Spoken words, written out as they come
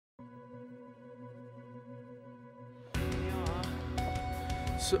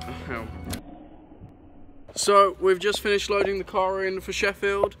So we've just finished loading the car in for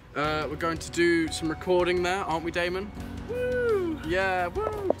Sheffield. We're going to do some recording there, aren't we, Damon? Woo! Yeah,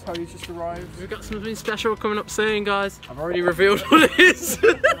 woo! Tony's just arrived. We've got something special coming up soon, guys. I've already revealed what it is.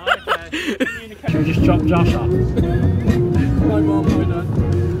 Okay. Should we just drop Josh off? My mum, my dad.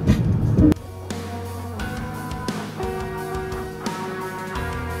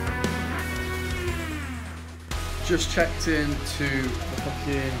 Just checked into the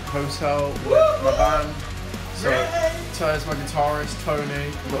fucking hotel with my band. So, Tyler's my guitarist,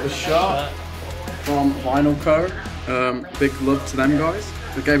 Tony. Got a shirt from Vinyl Co. Big love to them guys.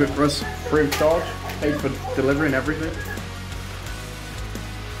 They gave it for us free of charge. Paid for delivery and everything.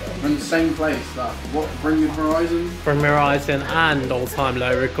 And the same place that Bring Me Horizon. Bring Me Horizon and All Time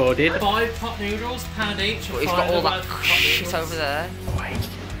Low recorded. 5 pot noodles, £1 each. But he's got all that shit over there. Wait,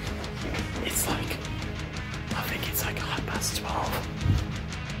 it's like, I think it's like 12:30. I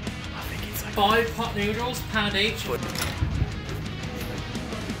think it's like 5 pot noodles, £1 each.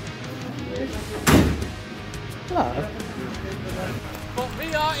 Hello. But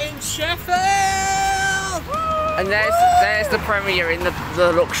we are in Sheffield! And there's the premiere in the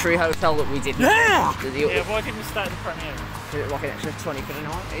luxury hotel that we did. Yeah! Yeah, why didn't we start the premiere? Like an extra 20 quid a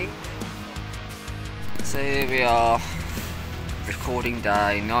night each. So here we are, recording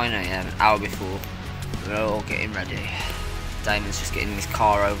day, 9 AM, an hour before. We're all getting ready. Damon's just getting his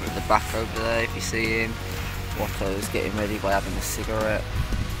car over at the back over there, if you see him. Watto's getting ready by having a cigarette.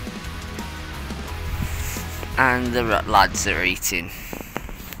 And the lads are eating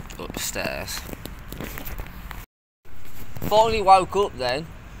upstairs. Finally woke up then.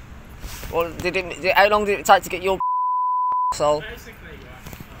 Well, how long did it take to get your soul?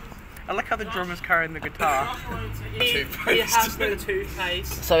 I like how the drummer's carrying the guitar. He has no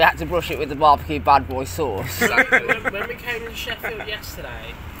toothpaste. So you had to brush it with the barbecue bad boy sauce. When we came to Sheffield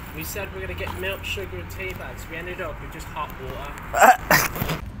yesterday, we said we were going to get milk, sugar and tea bags. We ended up with just hot water.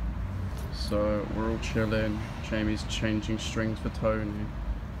 So we're all chilling. Jamie's changing strings for Tony.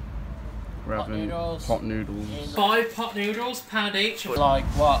 We're having pot noodles. 5 pot noodles, £1 each. Like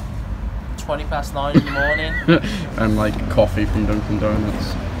what? 9:20 in the morning. And like coffee from Dunkin'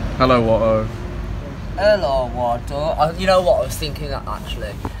 Donuts. Hello, Watto. Hello, Watto. You know what I was thinking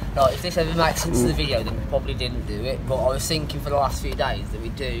actually? Like, if this ever makes sense to the video, then we probably didn't do it. But I was thinking for the last few days that we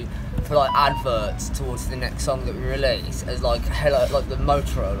do for like adverts towards the next song that we release as like like the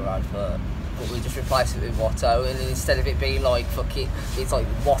Motorola advert. But we just replace it with Watto, and instead of it being like fucking, it's like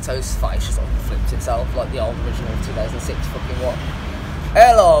Watto's face just like flips itself like the old original 2006 fucking what?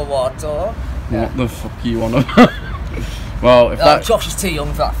 Hello, Watto. Yeah. What the fuck are you on about? Well, if Josh is too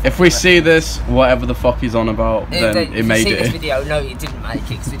young for that. If we see this, whatever the fuck he's on about, then it made it. If you see this video, no, you didn't make it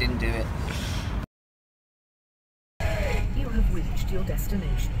because we didn't do it. You have reached your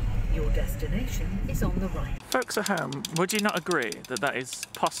destination. Your destination is on the right. Folks at home, would you not agree that that is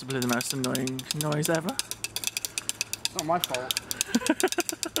possibly the most annoying noise ever? It's not my fault.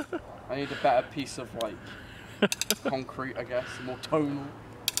 I need a better piece of like concrete, I guess, more tonal.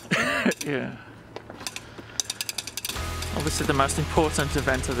 Yeah. Obviously the most important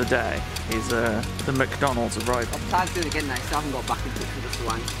event of the day is the McDonald's arrival. I'm trying to do it again now, so I haven't got back in touch with the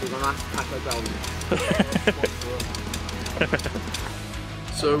Swank. We're going to ask Taco Bell.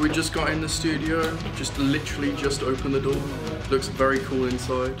 So we just got in the studio, just literally just opened the door. Looks very cool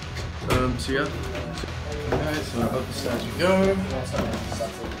inside. So yeah. Okay, so up the stairs we go.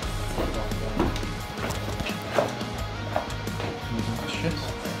 Shit.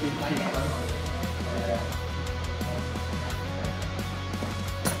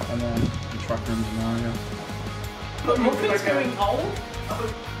 And then the truck rooms in area. But nothing's going on.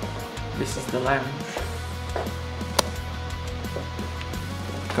 This is the lounge.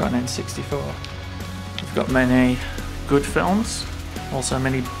 Got an N64. We've got many good films, also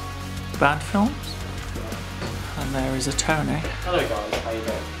many bad films. And there is a Tony. Hello guys, how you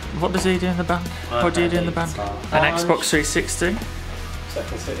doing? What does he do in the band? What do you do in the band? An Xbox 360.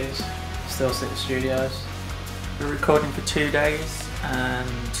 Second Cities, Still City Studios. We're recording for 2 days,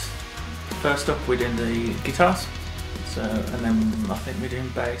 and first up we're doing the guitars. So, and then I think we're doing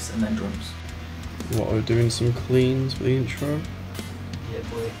bass and then drums. What, we're doing some cleans for the intro? Yeah,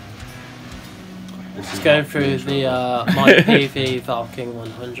 boy. Just going through the Mike PV Valve King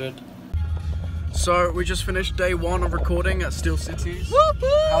 100. So we just finished day 1 of recording at Steel Cities.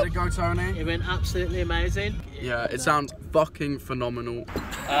 How'd it go, Tony? It went absolutely amazing. Yeah, it sounds fucking phenomenal.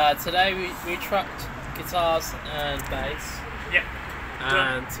 Today we tracked guitars and bass. Yeah.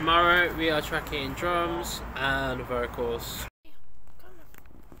 And tomorrow we are tracking drums and vocals.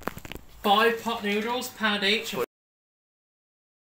 5 pot noodles, £1 each.